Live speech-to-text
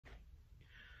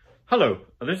Hello,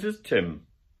 this is Tim,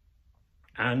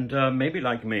 and maybe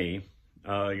like me,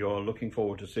 you're looking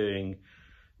forward to seeing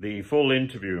the full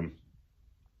interview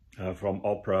from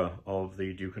opera of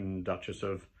the Duke and Duchess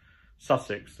of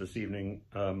Sussex this evening.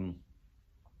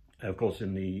 Of course,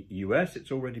 in the US,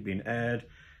 it's already been aired.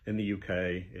 In the UK,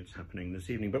 it's happening this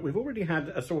evening, but we've already had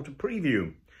a sort of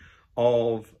preview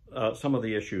of some of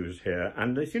the issues here,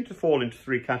 and they seem to fall into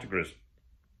three categories.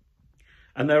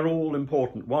 And they're all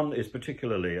important. One is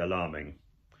particularly alarming.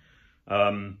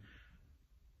 The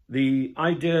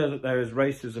idea that there is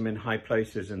racism in high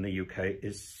places in the UK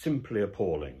is simply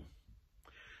appalling.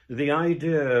 The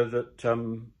idea that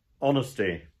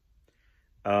honesty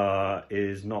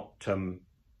is not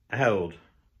held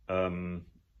in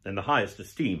the highest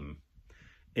esteem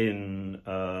in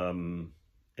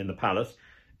the palace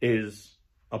is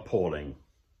appalling.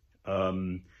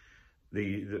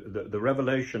 The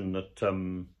revelation that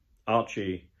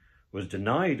Archie was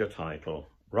denied a title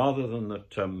rather than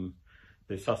that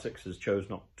the Sussexes chose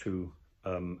not to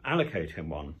allocate him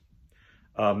one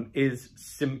is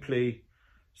simply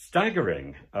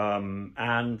staggering.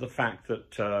 And the fact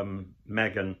that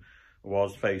Meghan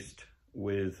was faced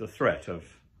with the threat of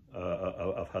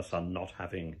her son not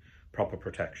having proper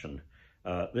protection.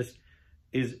 This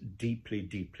is deeply,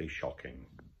 deeply shocking.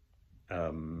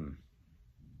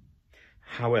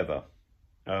 However,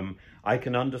 I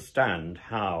can understand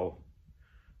how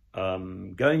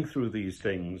going through these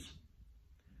things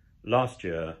last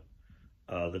year,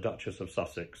 the Duchess of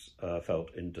Sussex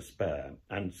felt in despair.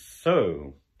 And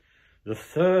so the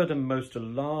third and most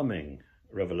alarming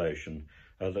revelation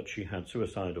that she had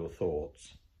suicidal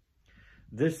thoughts.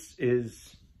 This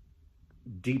is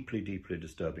deeply, deeply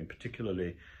disturbing,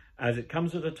 particularly as it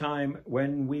comes at a time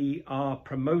when we are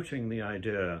promoting the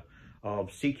idea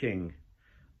of seeking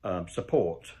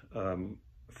support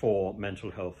for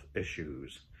mental health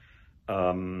issues.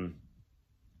 I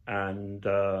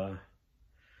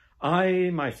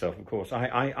myself, of course,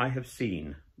 I have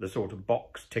seen the sort of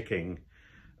box ticking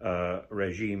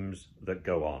regimes that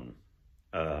go on.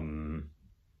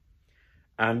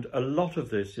 And a lot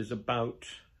of this is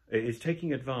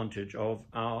taking advantage of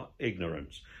our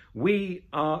ignorance. We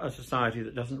are a society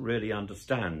that doesn't really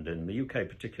understand, in the UK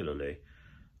particularly,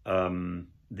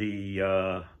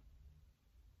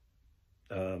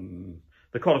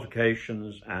 the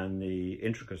qualifications and the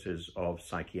intricacies of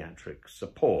psychiatric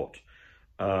support,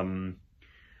 and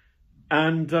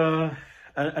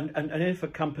if a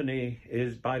company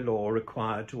is by law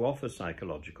required to offer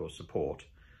psychological support,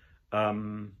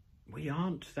 we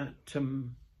aren't that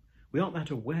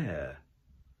aware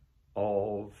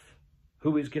of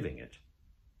who is giving it.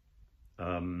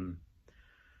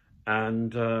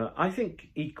 I think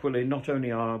equally, not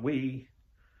only are we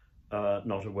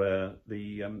not aware,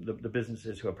 the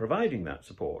businesses who are providing that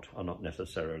support are not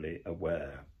necessarily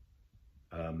aware.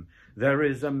 There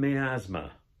is a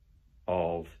miasma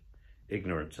of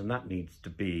ignorance, and that needs to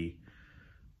be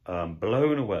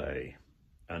blown away,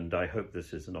 and I hope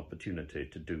this is an opportunity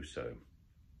to do so.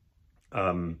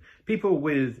 People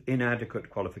with inadequate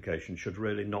qualifications should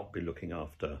really not be looking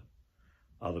after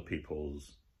other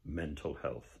people's mental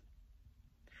health.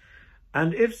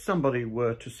 And if somebody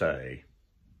were to say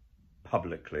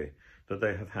publicly that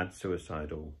they have had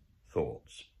suicidal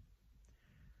thoughts,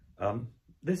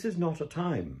 this is not a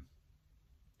time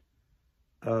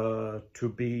to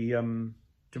be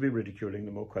ridiculing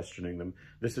them or questioning them.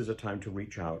 This is a time to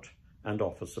reach out and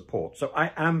offer support. So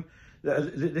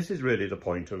this is really the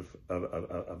point of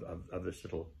this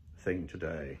little thing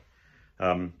today.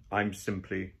 I'm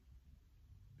simply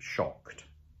shocked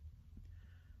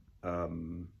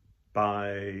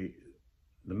by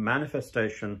the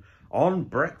manifestation on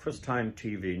breakfast time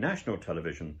TV, national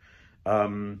television,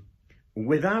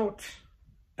 without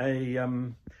a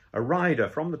rider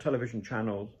from the television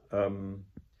channel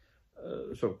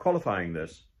sort of qualifying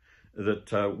this, that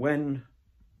when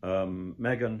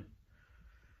Meghan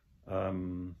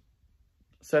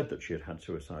said that she had had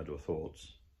suicidal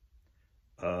thoughts,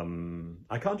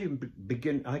 I can't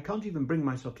even bring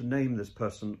myself to name this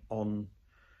person on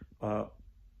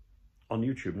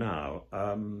YouTube now.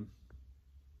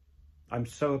 I'm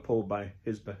so appalled by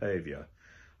his behaviour.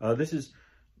 This is,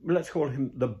 let's call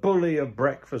him the bully of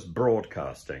breakfast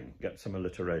broadcasting. Get some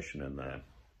alliteration in there.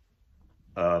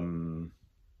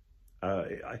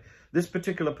 This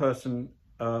particular person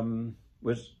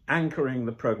was anchoring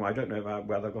the programme. I don't know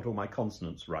whether I got all my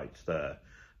consonants right there,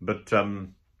 but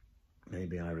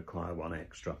maybe I require one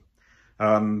extra.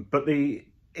 But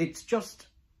it's just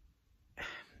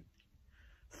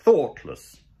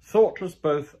thoughtless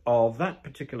both of that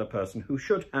particular person, who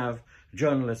should have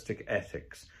journalistic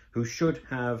ethics, who should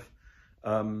have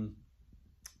who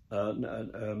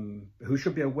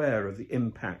should be aware of the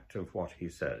impact of what he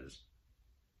says.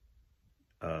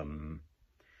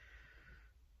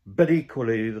 But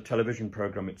equally, the television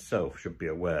programme itself should be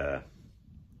aware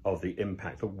of the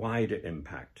impact, the wider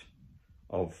impact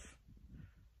of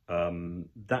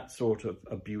that sort of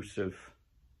abusive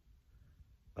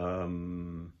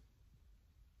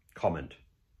comment.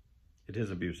 It is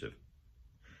abusive.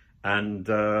 And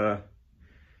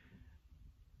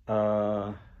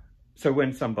so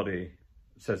when somebody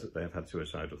says that they have had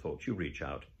suicidal thoughts, you reach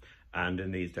out. And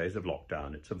in these days of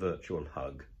lockdown, it's a virtual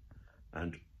hug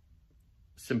and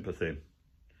sympathy,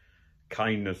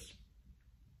 kindness,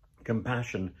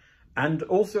 compassion, and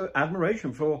also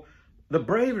admiration for the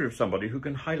bravery of somebody who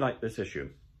can highlight this issue.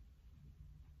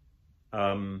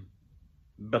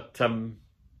 But to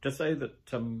say that,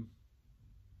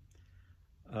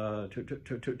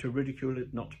 to ridicule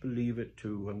it, not to believe it,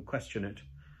 to question it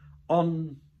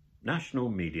on national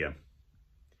media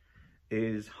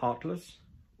is heartless,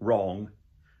 wrong,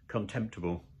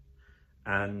 contemptible,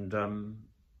 and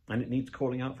it needs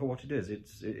calling out for what it is.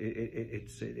 It's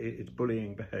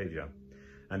bullying behaviour,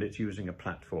 and it's using a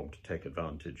platform to take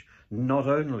advantage not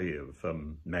only of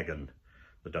Meghan,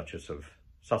 the Duchess of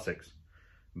Sussex,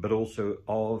 but also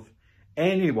of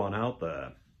anyone out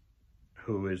there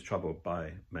who is troubled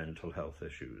by mental health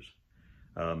issues.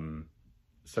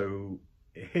 So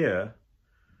here,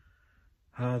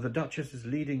 the Duchess is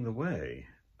leading the way,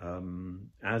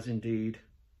 as indeed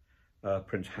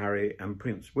Prince Harry and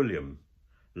Prince William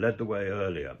led the way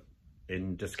earlier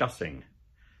in discussing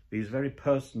these very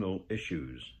personal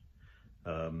issues.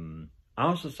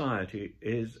 Our society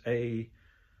is a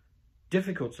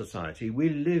difficult society. We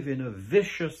live in a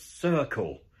vicious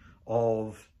circle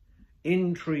of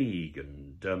intrigue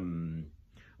and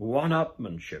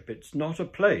one-upmanship. It's not a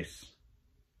place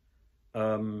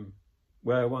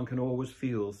where one can always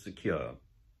feel secure.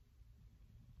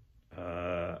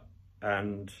 But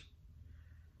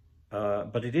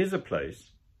it is a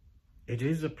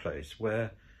place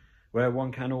where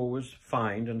one can always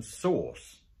find and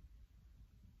source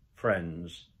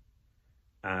friends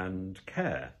and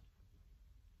care.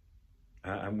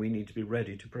 And we need to be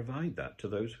ready to provide that to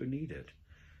those who need it.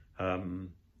 And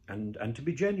to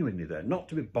be genuinely there, not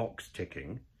to be box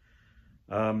ticking.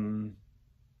 I'm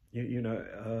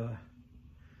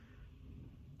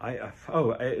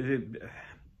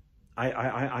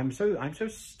so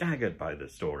staggered by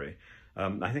this story.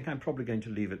 I think I'm probably going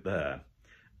to leave it there,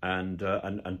 and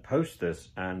post this,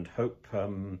 and hope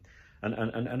and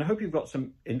I hope you've got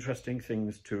some interesting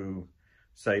things to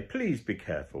say. Please be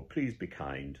careful, please be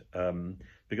kind,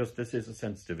 because this is a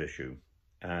sensitive issue,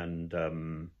 and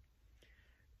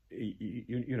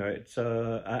it's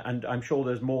and I'm sure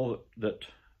there's more that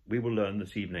we will learn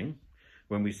this evening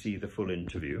when we see the full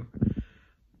interview.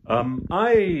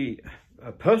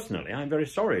 Personally, I'm very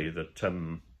sorry that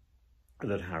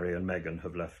that Harry and Meghan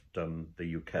have left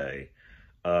the UK,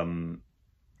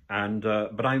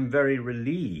 but I'm very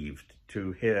relieved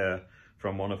to hear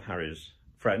from one of Harry's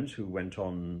friends who went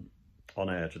on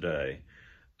air today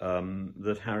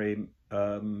that Harry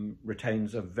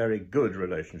retains a very good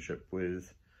relationship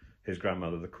with his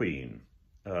grandmother, the Queen,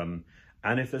 and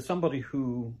if there's somebody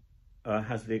who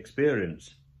has the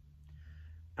experience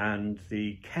and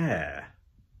the care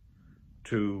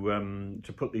to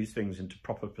put these things into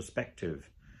proper perspective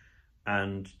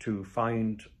and to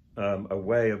find a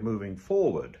way of moving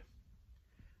forward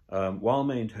while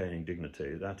maintaining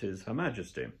dignity, that is Her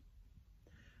Majesty.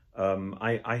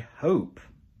 I hope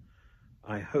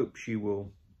she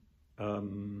will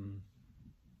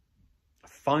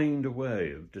find a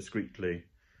way of discreetly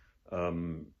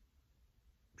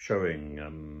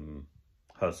showing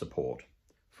her support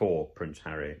for Prince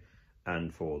Harry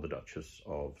and for the Duchess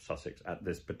of Sussex at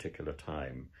this particular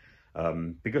time,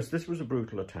 because this was a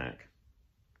brutal attack,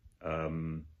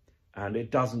 and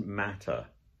it doesn't matter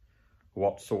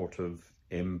what sort of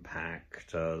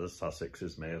impact the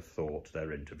Sussexes may have thought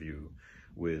their interview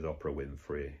with Oprah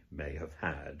Winfrey may have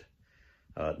had.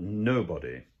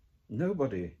 Nobody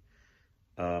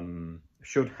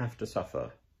should have to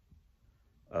suffer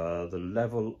the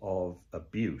level of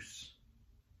abuse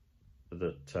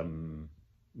that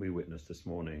we witnessed this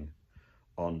morning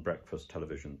on breakfast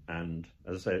television. And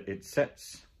as I say,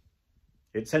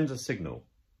 it sends a signal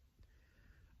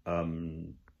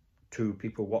to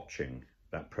people watching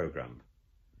that programme.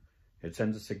 It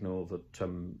sends a signal that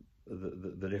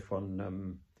that if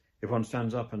one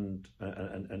stands up and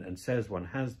says one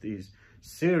has these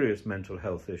serious mental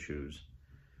health issues,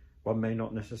 one may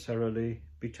not necessarily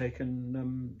be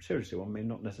taken seriously. One may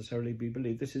not necessarily be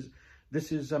believed. This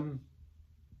is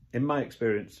in my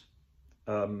experience,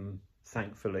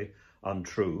 thankfully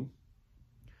untrue.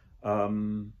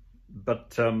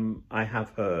 But I have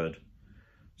heard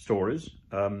stories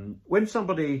when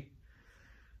somebody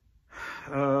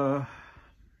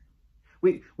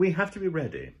we have to be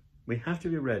ready. We have to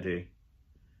be ready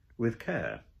with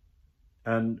care,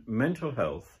 and mental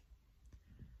health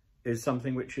is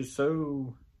something which is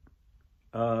so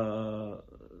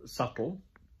subtle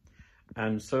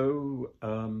and so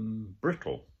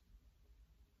brittle.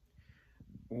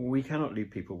 We cannot leave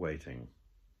people waiting.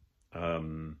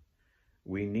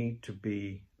 We need to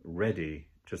be ready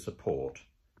to support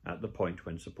at the point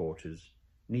when support is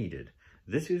needed.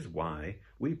 This is why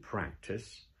we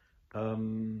practice.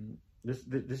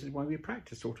 This is why we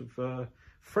practice sort of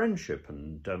friendship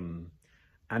and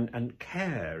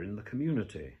care in the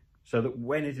community, so that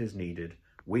when it is needed,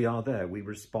 we are there. We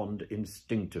respond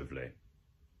instinctively.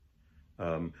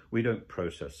 We don't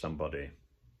process somebody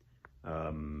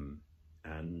and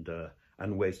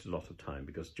waste a lot of time,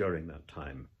 because during that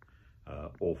time,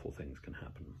 awful things can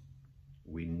happen.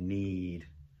 We need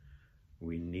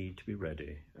to be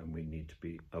ready, and we need to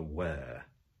be aware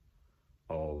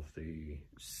of the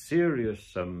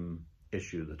serious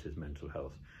issue that is mental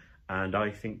health. And I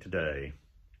think today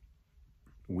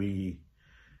we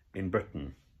in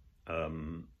Britain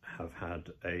have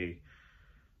had a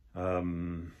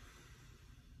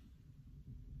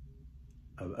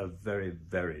very,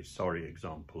 very sorry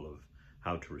example of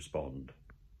how to respond.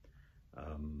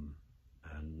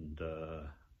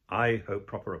 I hope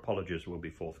proper apologies will be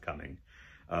forthcoming.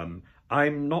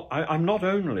 I'm not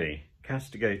only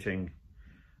castigating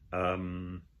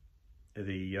the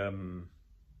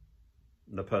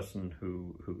person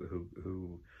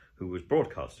who was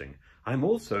broadcasting. I'm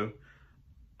also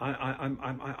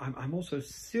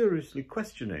seriously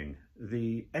questioning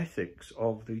the ethics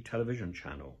of the television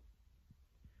channel,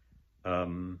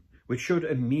 which should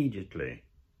immediately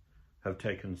have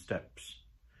taken steps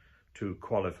to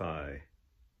qualify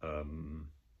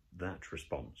that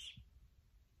response.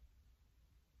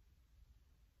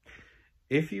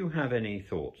 If you have any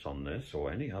thoughts on this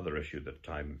or any other issue that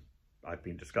I've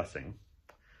been discussing,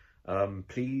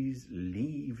 please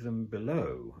leave them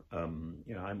below.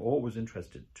 I'm always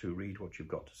interested to read what you've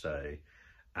got to say,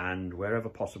 and wherever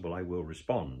possible I will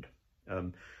respond.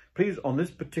 Please, on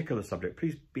this particular subject,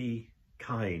 please be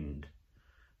kind,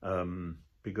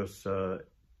 because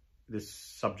this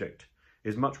subject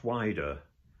is much wider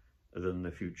than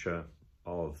the future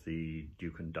of the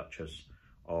Duke and Duchess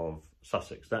of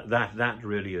Sussex. That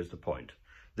really is the point.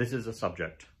 This is a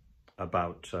subject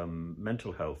about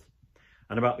mental health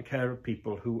and about the care of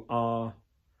people who are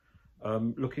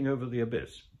looking over the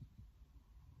abyss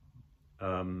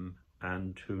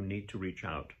and who need to reach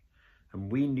out. And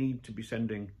we need to be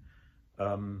sending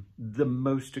the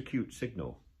most acute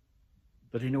signal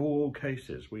that in all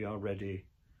cases we are ready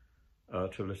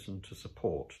to listen, to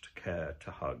support, to care,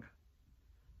 to hug.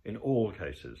 In all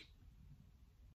cases.